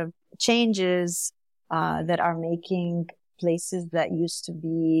a lot of changes that are making places that used to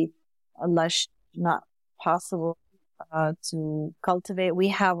be lush not possible to cultivate. We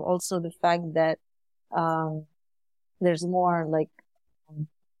have also the fact that there's more like,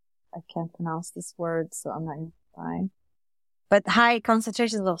 I can't pronounce this word, so I'm not going to try, but high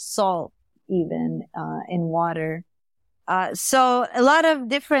concentrations of salt even in water. So a lot of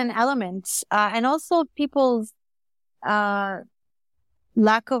different elements, and also people's lack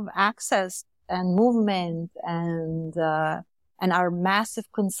of access and movement and our massive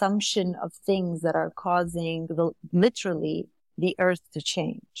consumption of things that are causing literally the earth to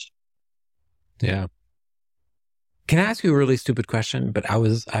change. Yeah. Can I ask you a really stupid question? But I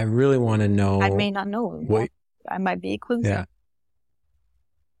really want to know. I may not know. I might be equal. Yeah.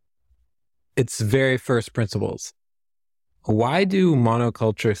 It's very first principles. Why are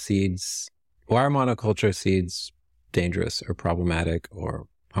monoculture seeds dangerous or problematic or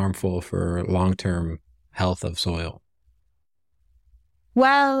harmful for long-term health of soil?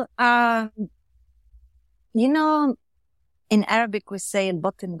 Well, in Arabic we say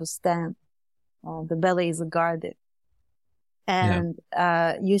al-batn bustan, the belly is a garden. And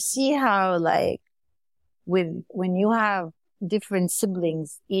you see how, like, when you have different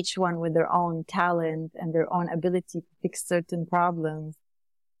siblings, each one with their own talent and their own ability to fix certain problems,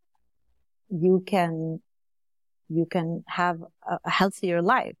 you can have a healthier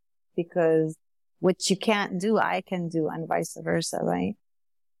life, because what you can't do, I can do, and vice versa, right?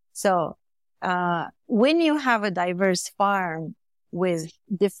 So, when you have a diverse farm with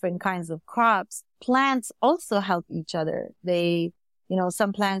different kinds of crops, plants also help each other. They,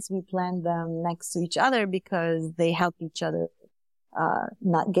 some plants, we plant them next to each other because they help each other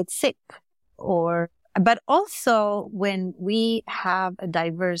not get sick. But also when we have a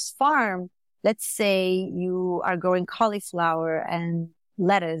diverse farm, let's say you are growing cauliflower and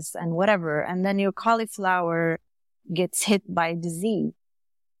lettuce and whatever, and then your cauliflower gets hit by disease.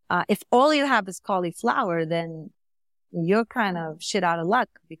 If all you have is cauliflower, then you're kind of shit out of luck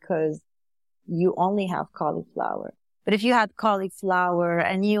because you only have cauliflower. But if you had cauliflower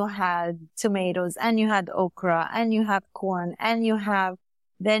and you had tomatoes and you had okra and you have corn and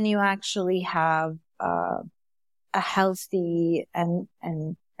then you actually have a healthy and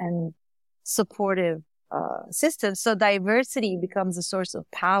supportive system. So diversity becomes a source of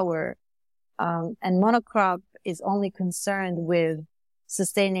power. And monocrop is only concerned with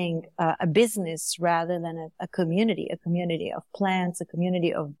sustaining a business rather than a community of plants, a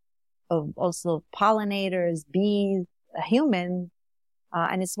community of of also pollinators, bees, humans,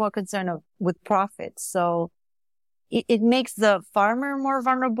 and it's more concerned with profit. So it makes the farmer more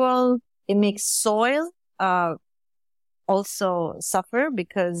vulnerable. It makes soil also suffer,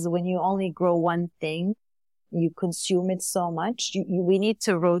 because when you only grow one thing, you consume it so much. We need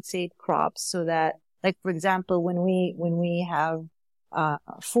to rotate crops so that, like, for example, when we have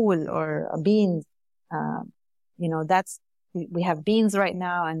fool or beans, we have beans right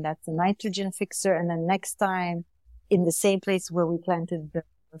now, and that's a nitrogen fixer. And then next time, in the same place where we planted the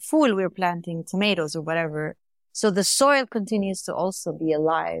fool, we're planting tomatoes or whatever. So the soil continues to also be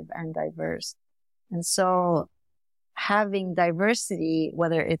alive and diverse. And so having diversity,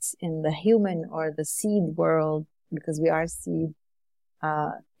 whether it's in the human or the seed world, because we are seed,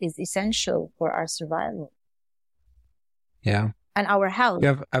 is essential for our survival. Yeah. And our health.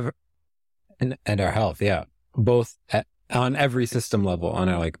 And our health, yeah. Both on every system level, on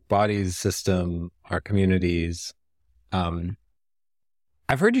our like bodies system, our communities. I've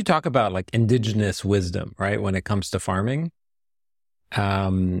heard you talk about like indigenous wisdom, right? When it comes to farming,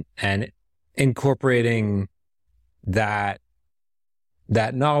 and incorporating that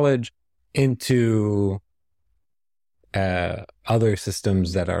knowledge into other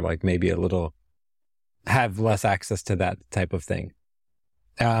systems that are like maybe have less access to that type of thing.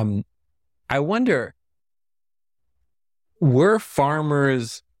 I wonder, were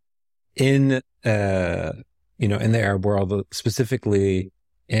farmers in the Arab world, specifically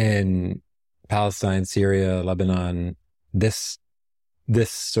in Palestine, Syria, Lebanon, this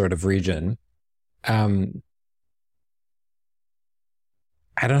sort of region, I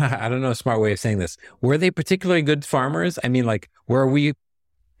don't know a smart way of saying this. Were they particularly good farmers? I mean, like, were we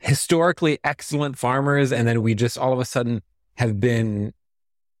historically excellent farmers, and then we just all of a sudden have been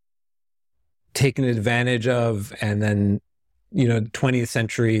taken advantage of, and then 20th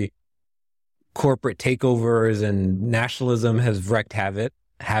century corporate takeovers and nationalism has wreaked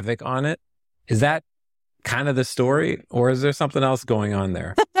havoc on it? Is that kind of the story, or is there something else going on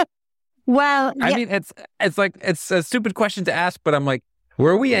there? Well, I mean, it's like, it's a stupid question to ask, but I'm like,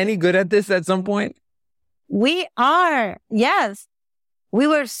 were we any good at this at some point? We are. Yes. We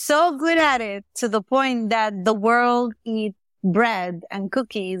were so good at it to the point that the world eats bread and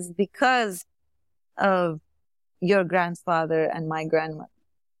cookies because of your grandfather and my grandmother.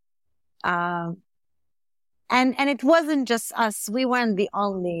 And it wasn't just us. We weren't the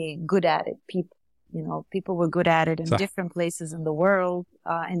only good at it. People were good at it in different places in the world,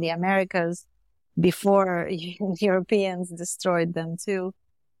 in the Americas, before Europeans destroyed them too.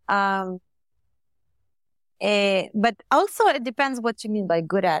 But also it depends what you mean by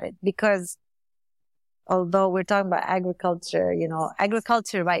good at it, because although we're talking about agriculture,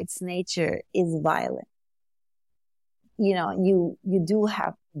 agriculture by its nature is violent. You do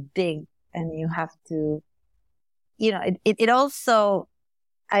have to dig, and you have to, it also,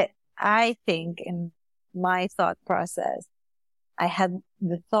 I think in my thought process, I had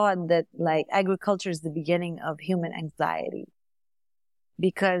the thought that like agriculture is the beginning of human anxiety,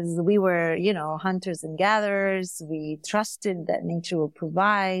 because we were, hunters and gatherers. We trusted that nature will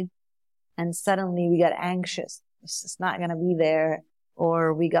provide, and suddenly we got anxious. It's just not going to be there,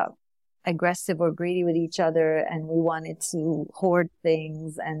 or we got aggressive or greedy with each other, and we wanted to hoard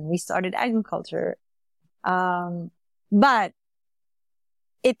things, and we started agriculture. But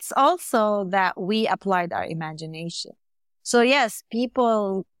it's also that we applied our imagination. So yes,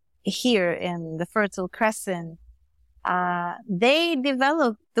 people here in the Fertile Crescent, they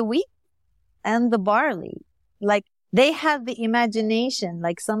developed the wheat and the barley. Like, they had the imagination.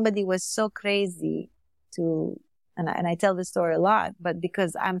 Like, somebody was so crazy and I tell this story a lot, but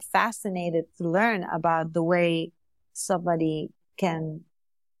because I'm fascinated to learn about the way somebody can,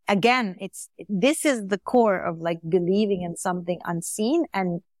 again, this is the core of like believing in something unseen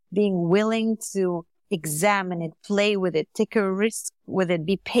and being willing to examine it, play with it, take a risk with it,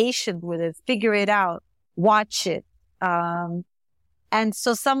 be patient with it, figure it out, watch it. And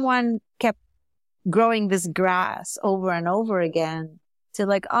so someone kept growing this grass over and over again to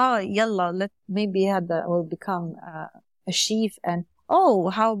like, oh, yalla, maybe will become a sheaf, and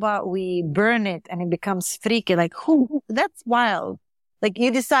how about we burn it and it becomes freaky? Like, that's wild. Like,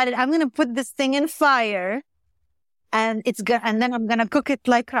 you decided, I'm going to put this thing in fire, and and then I'm going to cook it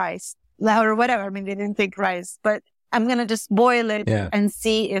like rice or whatever. I mean, they didn't take rice, but I'm going to just boil it and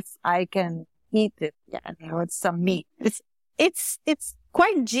see if I can eat it. Yeah, it's some meat. It's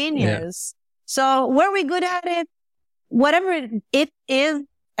quite genius. Yeah. So were we good at it? Whatever it is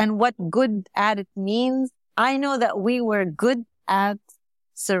and what good at it means, I know that we were good at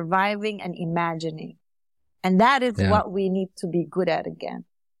surviving and imagining. And that is what we need to be good at again.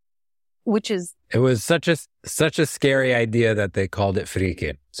 which is... It was such a scary idea that they called it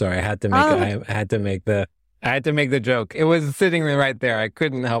friki. Sorry, I had to make I had to make the joke. It was sitting right there. I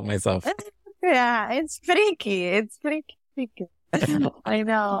couldn't help myself. Yeah, it's freaky. It's freaky. I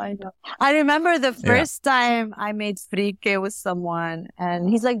know. I remember the first time I made frike with someone, and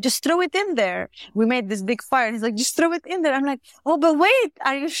he's like, just throw it in there. We made this big fire, and he's like, just throw it in there. I'm like, oh, but wait,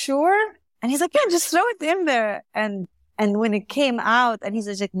 are you sure? And he's like, yeah, just throw it in there. And when it came out, and he's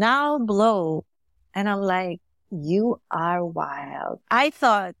like, now blow. And I'm like, you are wild. I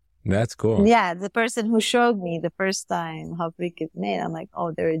thought, that's cool. Yeah, the person who showed me the first time how frike is made, I'm like,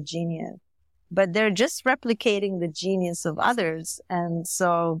 oh, they're a genius. But they're just replicating the genius of others. And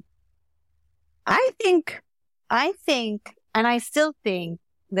so I think, and I still think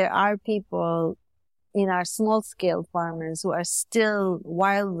there are people in our small scale farmers who are still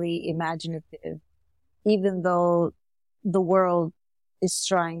wildly imaginative, even though the world is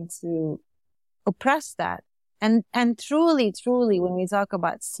trying to oppress that. And truly, when we talk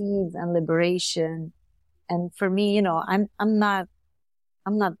about seeds and liberation, and for me, you know, I'm not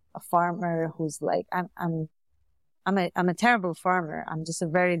a farmer who's like, I'm a terrible farmer. I'm just a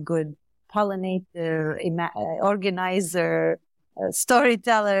very good pollinator, organizer,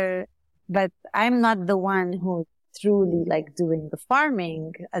 storyteller, but I'm not the one who truly like doing the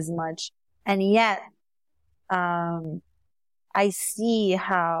farming as much. And yet, I see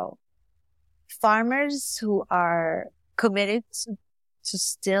how farmers who are committed to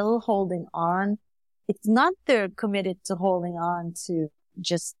still holding on, it's not they're committed to holding on to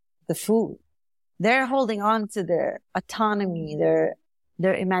just the food. They're holding on to their autonomy, their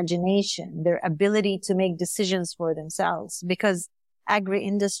imagination, their ability to make decisions for themselves, because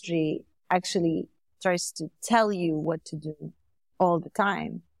agri-industry actually tries to tell you what to do all the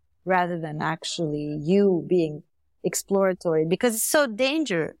time rather than actually you being exploratory, because it's so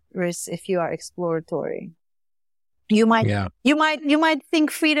dangerous if you are exploratory. You might think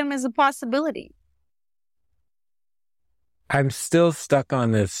freedom is a possibility. I'm still stuck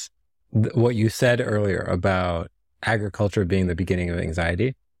on this, what you said earlier about agriculture being the beginning of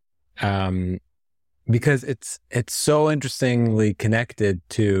anxiety, because it's so interestingly connected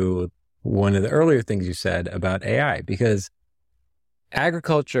to one of the earlier things you said about AI, because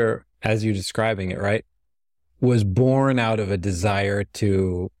agriculture, as you're describing it, right, was born out of a desire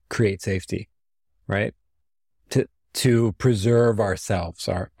to create safety, right? To preserve ourselves,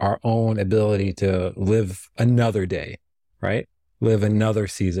 our own ability to live another day, right? Live another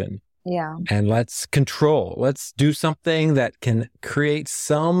season. Yeah. And let's do something that can create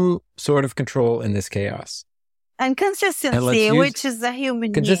some sort of control in this chaos. And consistency, which is a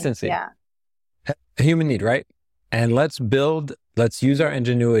human consistency. need. Yeah. A human need, right? And let's use our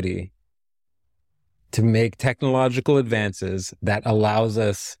ingenuity to make technological advances that allows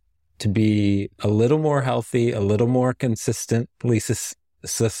us to be a little more healthy, a little more consistently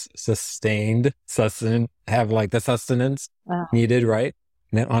sustained, have like the sustenance needed, right?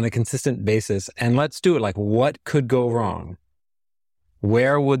 On a consistent basis. And let's do it. Like, what could go wrong?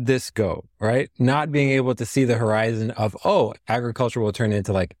 Where would this go, right? Not being able to see the horizon of, oh, agriculture will turn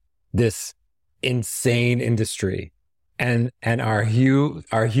into like this insane industry. And our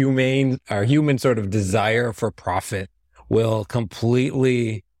human sort of desire for profit will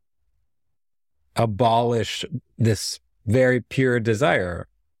completely abolish this very pure desire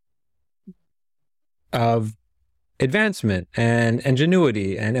of advancement and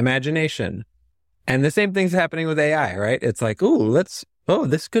ingenuity and imagination. And the same thing's happening with AI, right? It's like,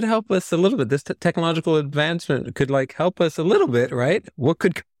 this could help us a little bit. This technological advancement could like help us a little bit, right? What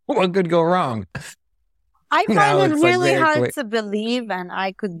could go wrong? I find it really hard to believe, and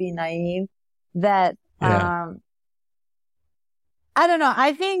I could be naive, that, I don't know.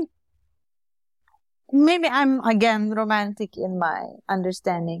 I think maybe I'm, again, romantic in my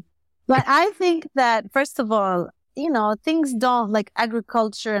understanding, but I think that, first of all, you know, things don't, like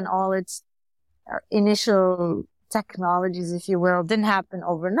agriculture and all its initial technologies, if you will, didn't happen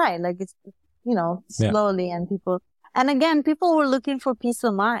overnight. Like it's, you know, slowly, and people were looking for peace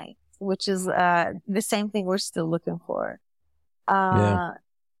of mind, which is the same thing we're still looking for. I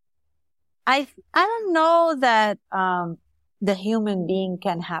don't know that the human being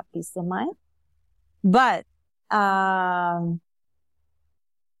can have peace of mind, but I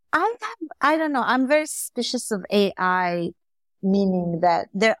don't know. I'm very suspicious of AI, meaning that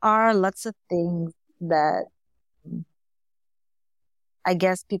there are lots of things that I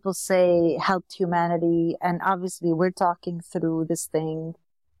guess people say helped humanity, and obviously we're talking through this thing.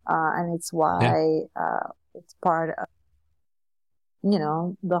 And it's why it's part of, you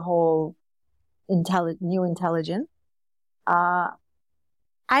know, the whole new intelligence. I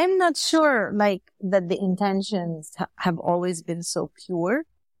I'm not sure like that the intentions have always been so pure.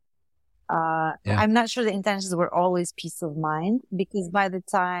 I'm not sure the intentions were always peace of mind, because by the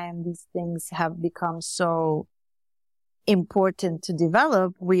time these things have become so important to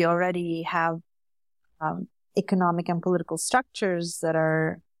develop, we already have economic and political structures that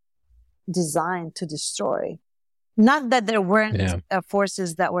are designed to destroy. Not that there weren't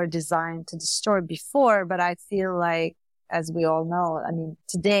forces that were designed to destroy before, but I feel like, as we all know, I mean,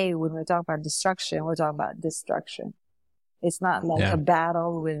 today when we talk about destruction, we're talking about destruction. It's not like a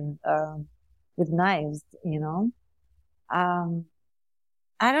battle with knives, you know.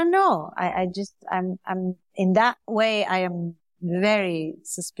 I don't know. I'm in that way, I am very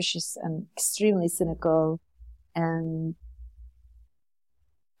suspicious and extremely cynical. And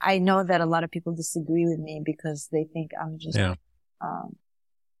I know that a lot of people disagree with me because they think I'm just,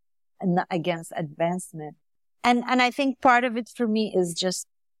 against advancement. And I think part of it for me is just,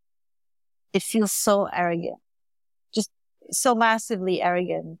 it feels so arrogant, just so massively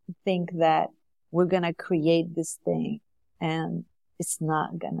arrogant to think that we're going to create this thing and it's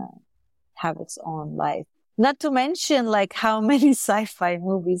not going to have its own life. Not to mention, like, how many sci-fi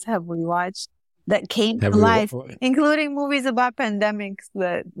movies have we watched that came to life, including movies about pandemics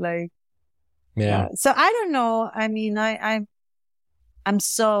that, like, so I don't know. I mean, I'm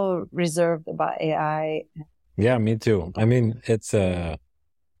so reserved about AI. Yeah, me too. I mean, it's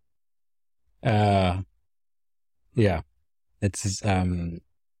it's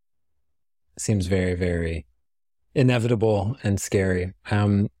seems very, very inevitable and scary.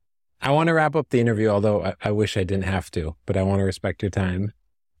 I want to wrap up the interview, although I wish I didn't have to, but I want to respect your time.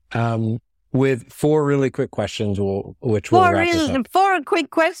 With 4 really quick questions, which will wrap this up. 4 quick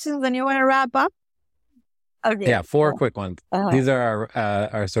questions, and you want to wrap up? Okay. Yeah, 4 quick ones. These are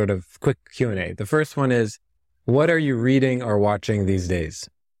our sort of quick Q&A. The first one is, what are you reading or watching these days?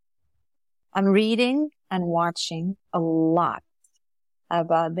 I'm reading and watching a lot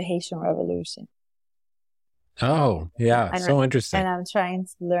about the Haitian Revolution. Oh, yeah. So interesting. And I'm trying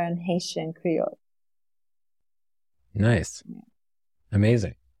to learn Haitian Creole. Nice. Yeah.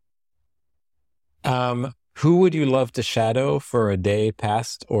 Amazing. Who would you love to shadow for a day,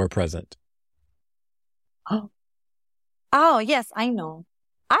 past or present? Oh, yes, I know.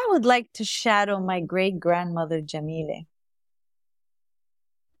 I would like to shadow my great-grandmother, Jamile.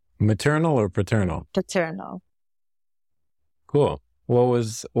 Maternal or paternal? Paternal. Cool.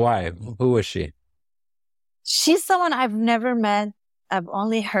 Why? Who was she? She's someone I've never met. I've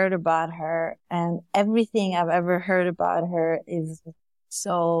only heard about her, and everything I've ever heard about her is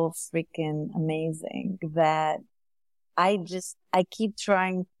so freaking amazing that I keep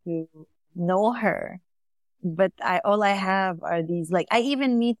trying to know her, but all I have are these, like, I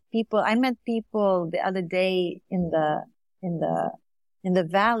even meet people. I met people the other day in the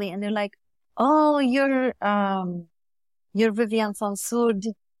valley, and they're like, "Oh, you're VIVIEN SANSOUR.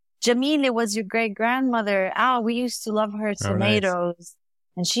 Jamile was your great grandmother. Oh, we used to love her tomatoes. Nice.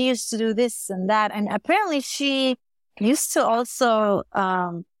 And she used to do this and that." And apparently she used to also,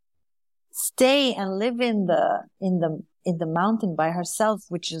 stay and live in the mountain by herself,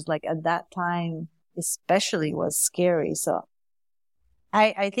 which is, like, at that time, especially, was scary. So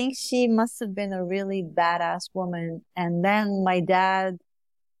I think she must have been a really badass woman. And then my dad,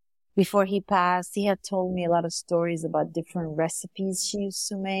 before he passed, he had told me a lot of stories about different recipes she used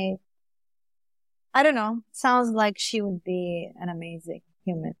to make. I don't know. Sounds like she would be an amazing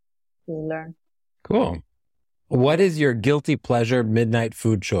human to learn. Cool. What is your guilty pleasure midnight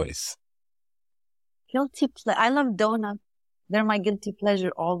food choice? I love donuts. They're my guilty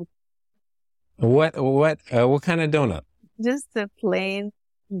pleasure all the time. What kind of donut? Just a plain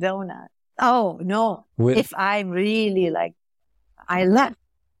donut. Oh, no. If I really like, I love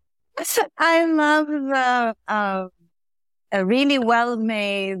a really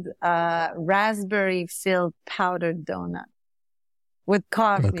well-made raspberry-filled powdered donut with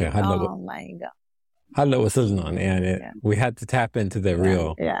coffee. Okay, oh my God. هلا وصلنا يعني we had to tap into the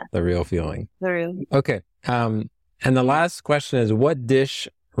real feeling. The real. Okay. And the last question is, what dish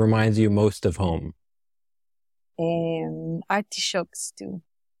reminds you most of home? Artichoke stew.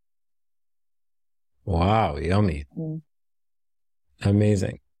 Wow, yummy.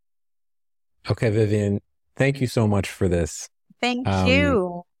 Amazing. Okay, Vivien, thank you so much for this. Thank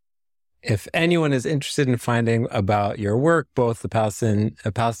you. If anyone is interested in finding about your work, both the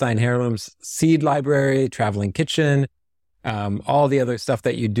Palestine Heirlooms Seed Library, Traveling Kitchen, all the other stuff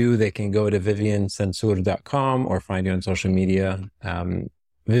that you do, they can go to VIVIENSANSOUR.com or find you on social media.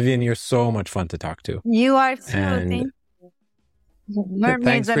 Vivien, you're so much fun to talk to. You are too. And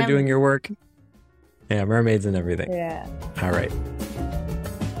thanks for doing your work. Yeah, mermaids and everything. Yeah. All right.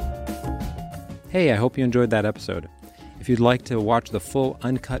 Hey, I hope you enjoyed that episode. If you'd like to watch the full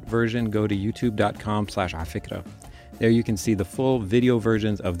uncut version, go to youtube.com/afikra. There you can see the full video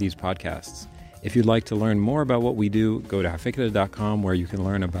versions of these podcasts. If you'd like to learn more about what we do, go to afikra.com, where you can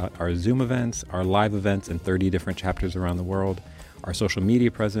learn about our Zoom events, our live events in 30 different chapters around the world, our social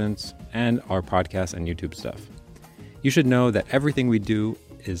media presence, and our podcast and YouTube stuff. You should know that everything we do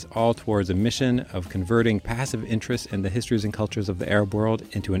is all towards a mission of converting passive interest in the histories and cultures of the Arab world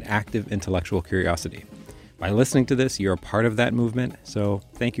into an active intellectual curiosity. By listening to this, you're a part of that movement, so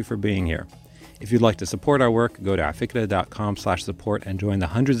thank you for being here. If you'd like to support our work, go to afikra.com/support and join the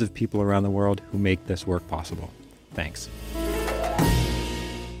hundreds of people around the world who make this work possible. Thanks.